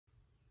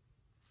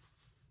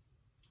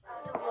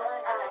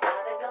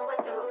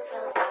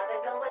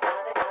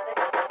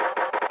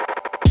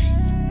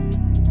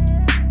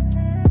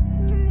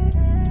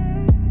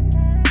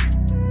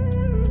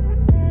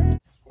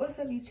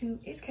YouTube?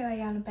 It's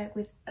Kelly. I'm back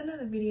with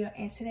another video,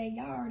 and today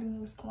y'all already know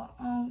what's going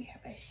on. We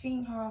have a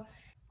Shein haul.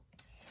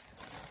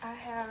 I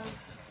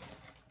have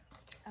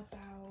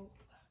about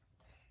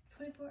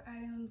 24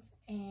 items,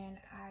 and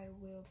I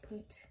will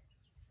put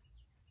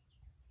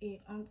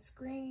it on the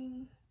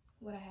screen,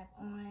 what I have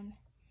on,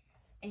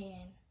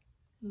 and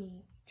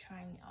me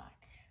trying it on.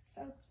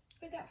 So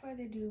without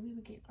further ado, we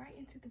will get right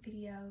into the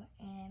video,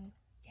 and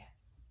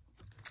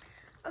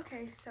yeah.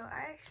 Okay, so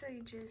I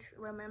actually just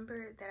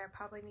remembered that I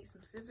probably need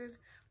some scissors,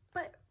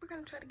 but we're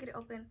gonna try to get it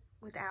open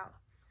without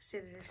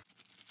scissors.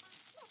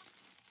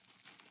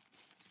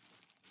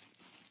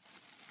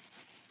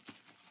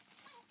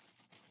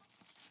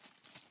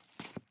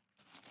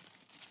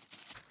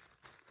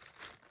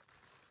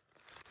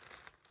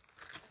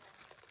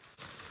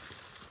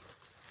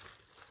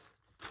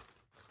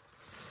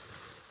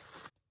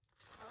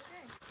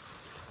 Okay.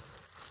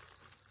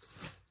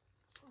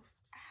 Oof,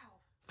 ow.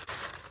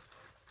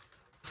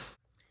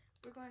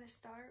 We're going to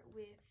start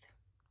with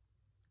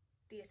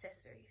the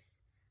accessories.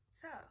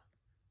 So,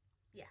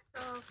 yeah.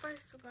 So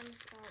first we're going to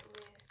start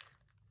with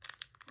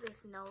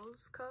this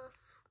nose cuff.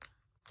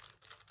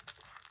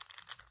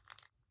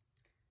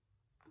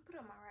 I'll put it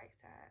on my right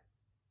side.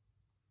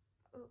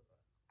 Oh,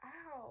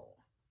 ow.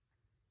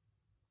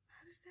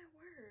 How does that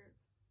work?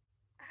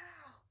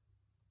 Ow.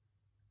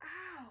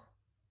 Ow.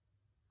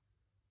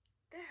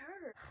 That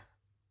hurt.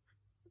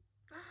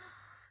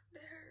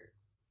 That hurt.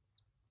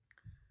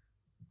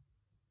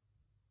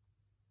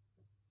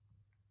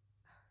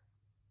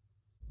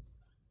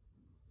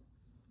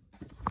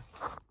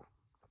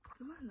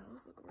 My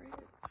nose look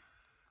red.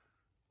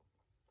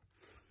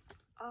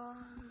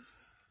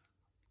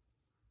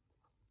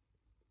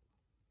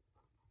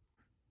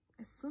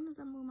 As soon as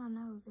I move my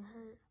nose, it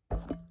hurt.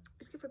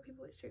 It's good for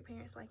people with strict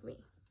parents like me.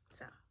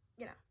 So,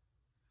 you know,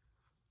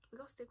 we're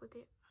gonna stick with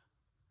it.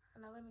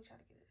 Now let me try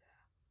to get it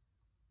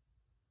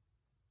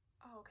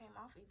out. Oh, it came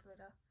off easily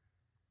though.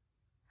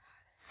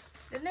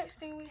 The next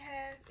thing we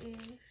have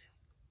is,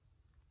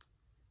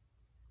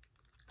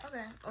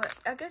 okay, well,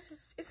 I guess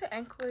it's an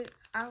anklet.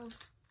 I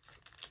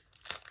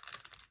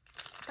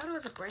thought it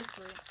was a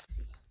bracelet. Let's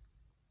see.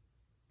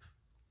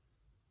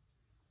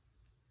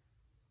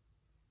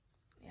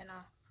 Yeah, no.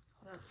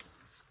 Hold up.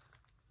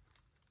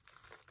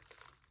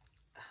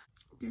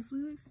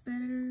 Definitely looks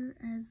better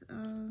as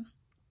a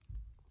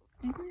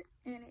anklet,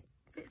 and it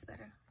fits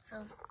better.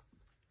 So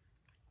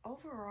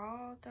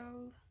overall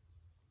though,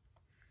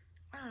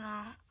 I don't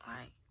know,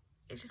 like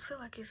it just feel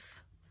like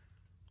it's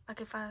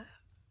like if I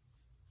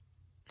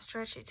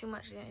stretch it too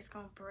much then it's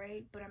gonna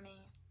break, but I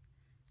mean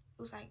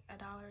it was like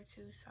 $1 or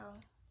 $2,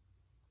 so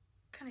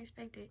kind of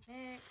expected.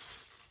 Next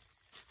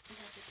we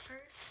have this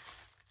purse.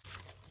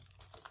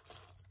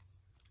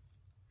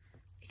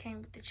 It came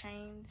with the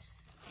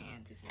chains,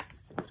 and this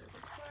is what it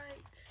looks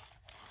like.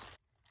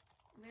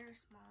 Very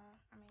small,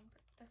 I mean,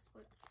 but that's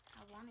what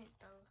I wanted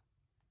though.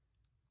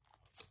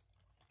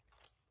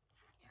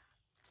 Yeah,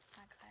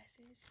 my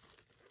glasses.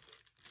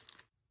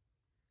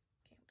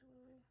 Came with a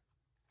little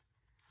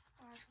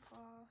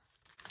washcloth.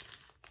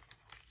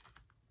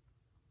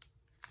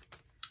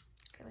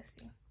 Okay, let's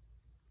see.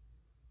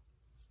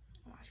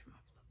 I'll wash them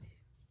off a little bit.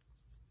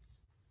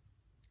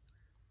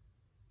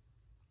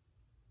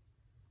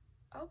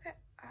 Okay.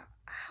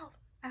 Ow,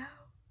 ow,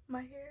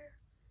 my hair.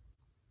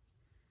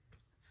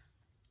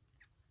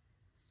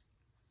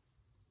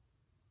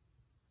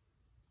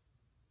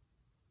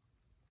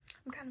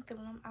 I'm kind of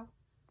feeling them. I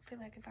feel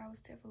like if I was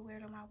to ever wear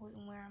them, I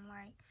wouldn't wear them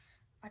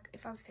like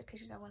if I was to take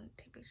pictures, I wouldn't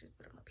take pictures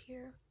with them up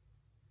here.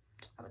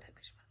 I would take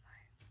pictures with them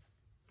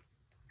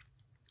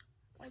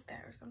like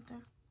that or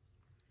something.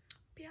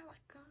 But yeah, I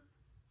like them.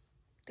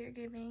 They're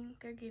giving.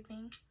 They're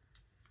giving.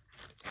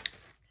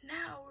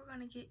 Now we're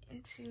gonna get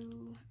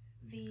into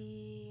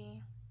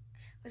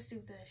let's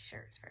do the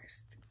shirts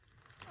first.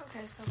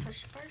 Okay, so for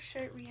first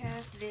shirt we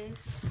have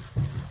this.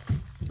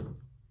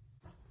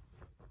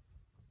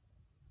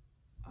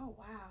 Oh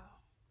wow.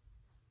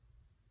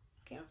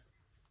 Okay,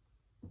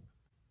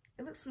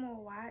 it looks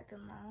more wide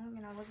than long,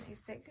 and I wasn't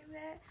expecting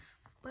that,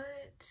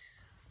 but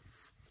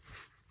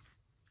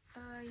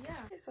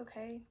yeah, it's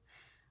okay.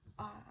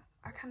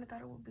 I kind of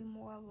thought it would be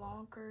more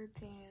longer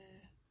than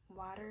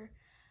wider.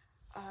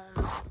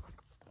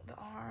 The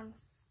arms,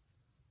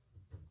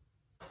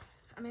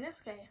 I mean, that's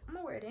okay. I'm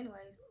gonna wear it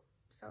anyway.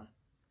 So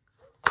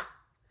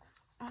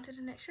on to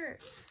the next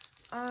shirt.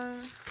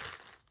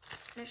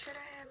 Next shirt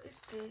I have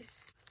is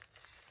this,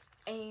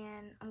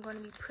 and I'm gonna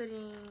be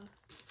putting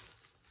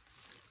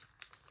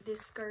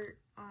this skirt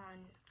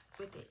on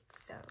with it.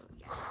 So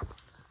yeah.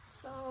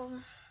 So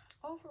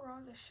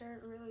overall the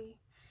shirt really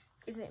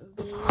isn't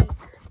big.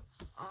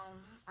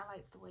 I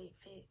like the way it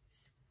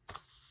fits.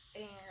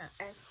 And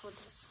as for the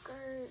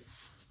skirt,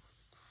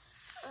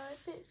 it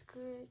fits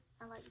good.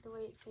 I like the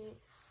way it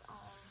fits. I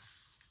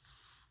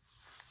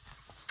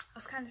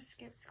was kind of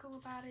skeptical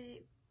about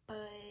it, but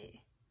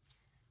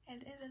at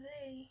the end of the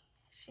day,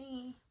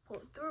 Shein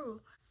pulled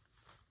through.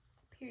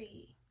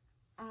 Period.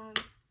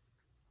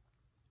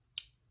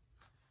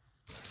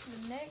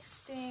 The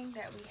next thing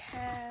that we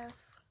have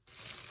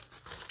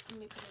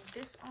me putting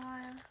this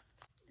on.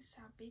 This is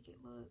how big it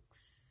looks.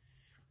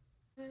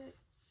 Good.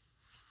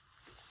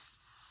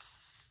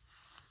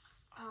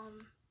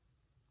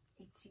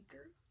 It's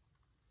see-through.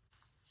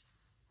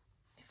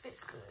 It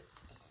fits good.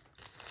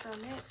 So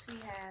next we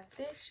have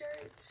this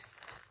shirt.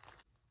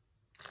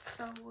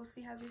 So we'll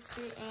see how this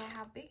fit and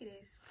how big it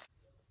is.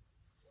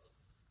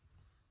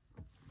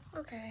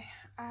 Okay,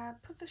 I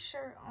put the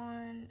shirt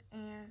on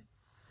and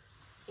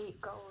it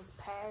goes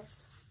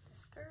past the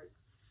skirt.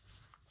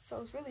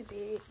 So it's really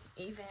big,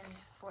 even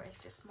for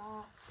extra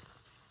small.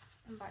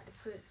 I'm about to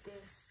put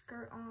this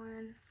skirt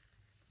on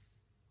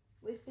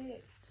with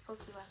it. It's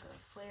supposed to be like a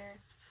flare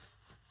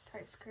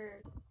type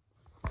skirt.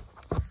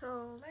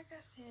 So like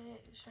I said,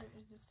 the shirt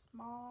is just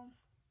small.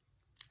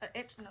 It's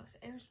extra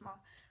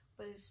small,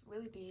 but it's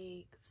really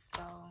big.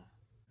 So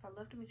I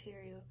love the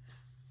material,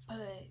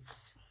 but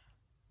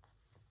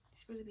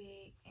it's really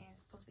big and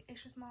it's supposed to be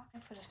extra small.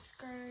 And for the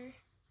skirt,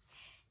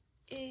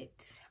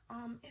 it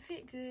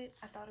fit good.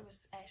 I thought it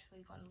was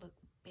actually gonna look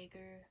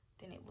bigger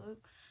than it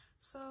looked.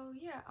 So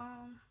yeah,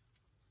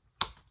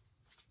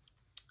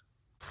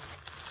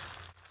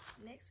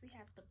 next we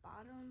have the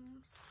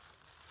bottoms,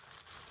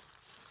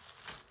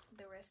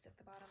 the rest of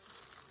the bottoms,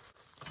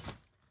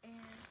 and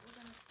we're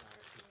gonna start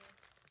with these.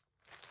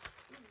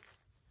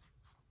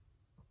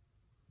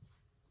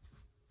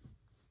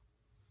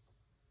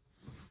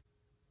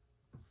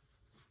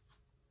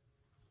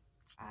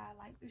 I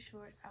like the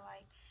shorts. I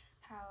like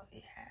how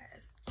it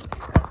has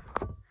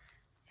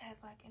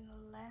like an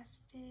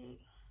elastic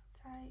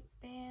type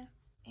band.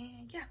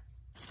 And yeah,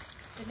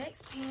 the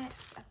next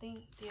pants, I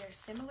think they're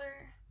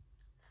similar.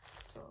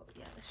 So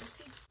yeah, let's just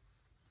see. I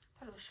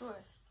thought it was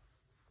shorts.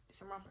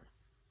 It's a romper.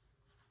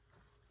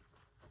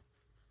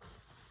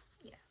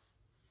 Yeah.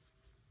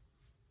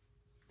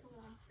 The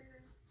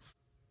romper.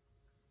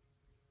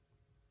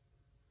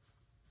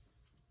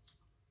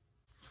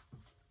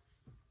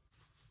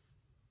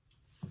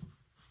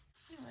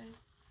 Anyway,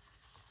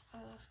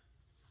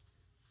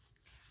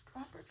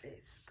 romper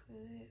fits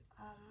good.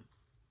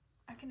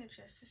 I can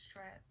adjust the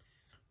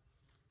straps,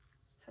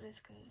 so that's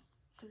good.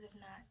 Because if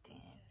not,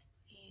 then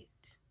it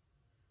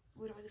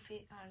wouldn't really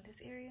fit on this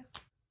area.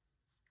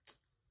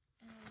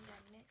 And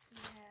then next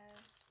we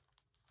have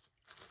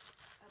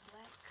a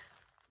black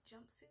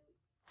jumpsuit,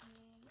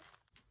 and yeah.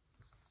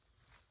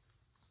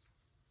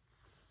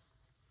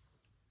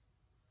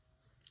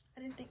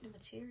 I didn't think the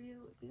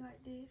material would be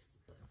like this,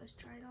 but let's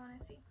try it on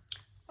and see.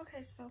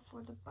 Okay, so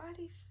for the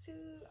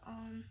bodysuit,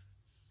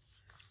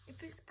 it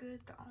fits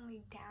good. The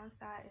only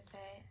downside is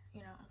that,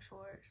 you know, I'm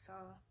short,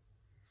 so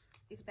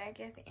it's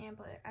baggy at the end,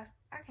 but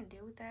I can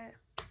deal with that.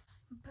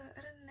 But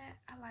other than that,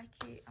 I like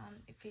it.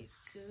 It fits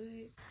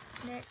good.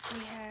 Next,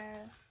 we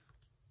have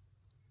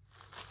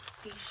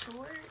these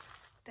shorts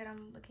that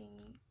I'm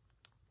looking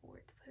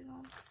forward to putting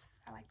on.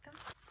 I like them.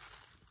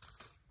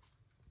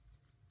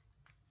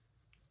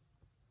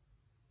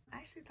 I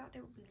actually thought they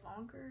would be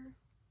longer,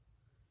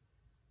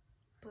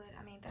 but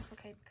I mean, that's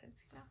okay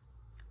because, you know,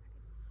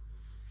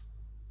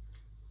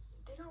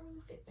 they don't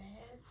really fit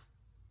bad.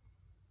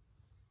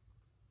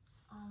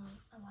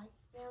 I like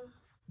them.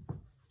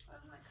 I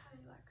don't like how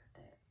they like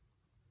that,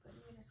 but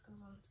maybe that's because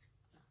I'm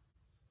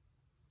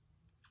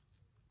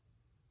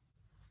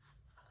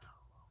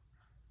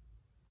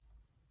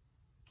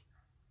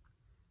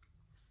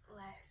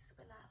last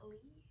but not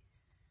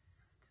least,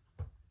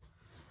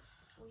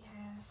 we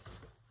have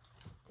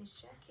this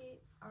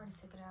jacket. I already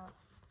took it out,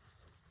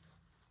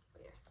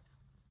 but yeah,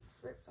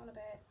 it's rips on the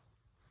back.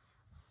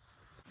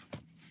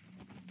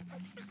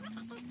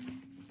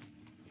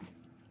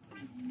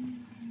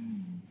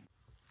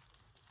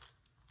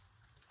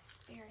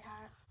 It's very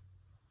hot.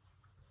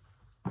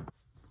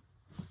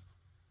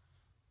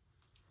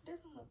 It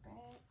doesn't look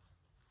bad.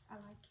 I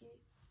like it.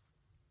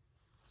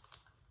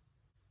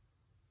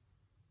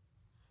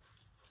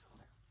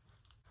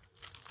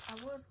 I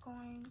was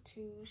going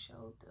to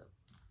show the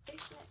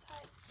fishnet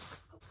type.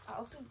 I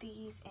opened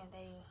these and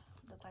they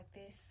look like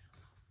this.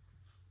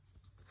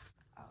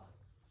 Oh,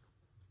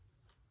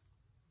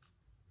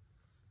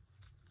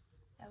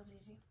 that was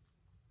easy.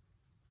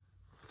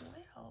 Well,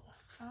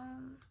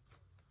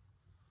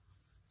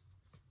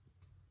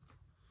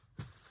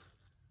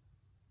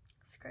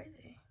 it's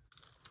crazy.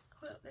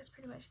 Well, that's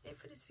pretty much it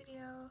for this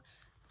video.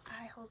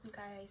 I hope you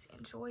guys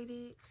enjoyed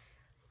it.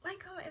 Like,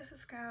 comment, and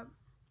subscribe,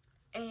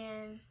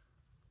 and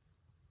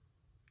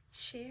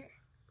share.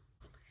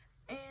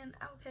 And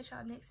I will catch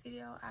y'all next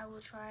video. I will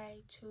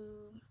try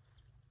to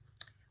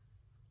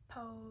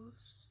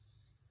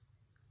post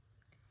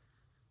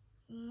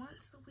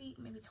once a week,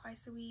 maybe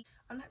twice a week.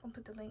 I'm not gonna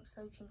put the link,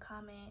 so you can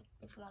comment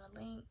if you want a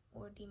link,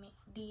 or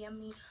DM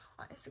me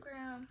on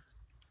Instagram,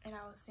 and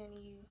I will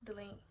send you the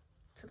link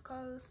to the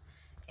clothes.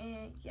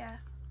 And yeah,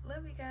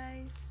 love you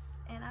guys,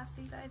 and I'll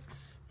see you guys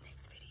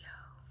next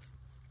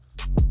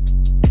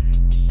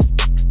video.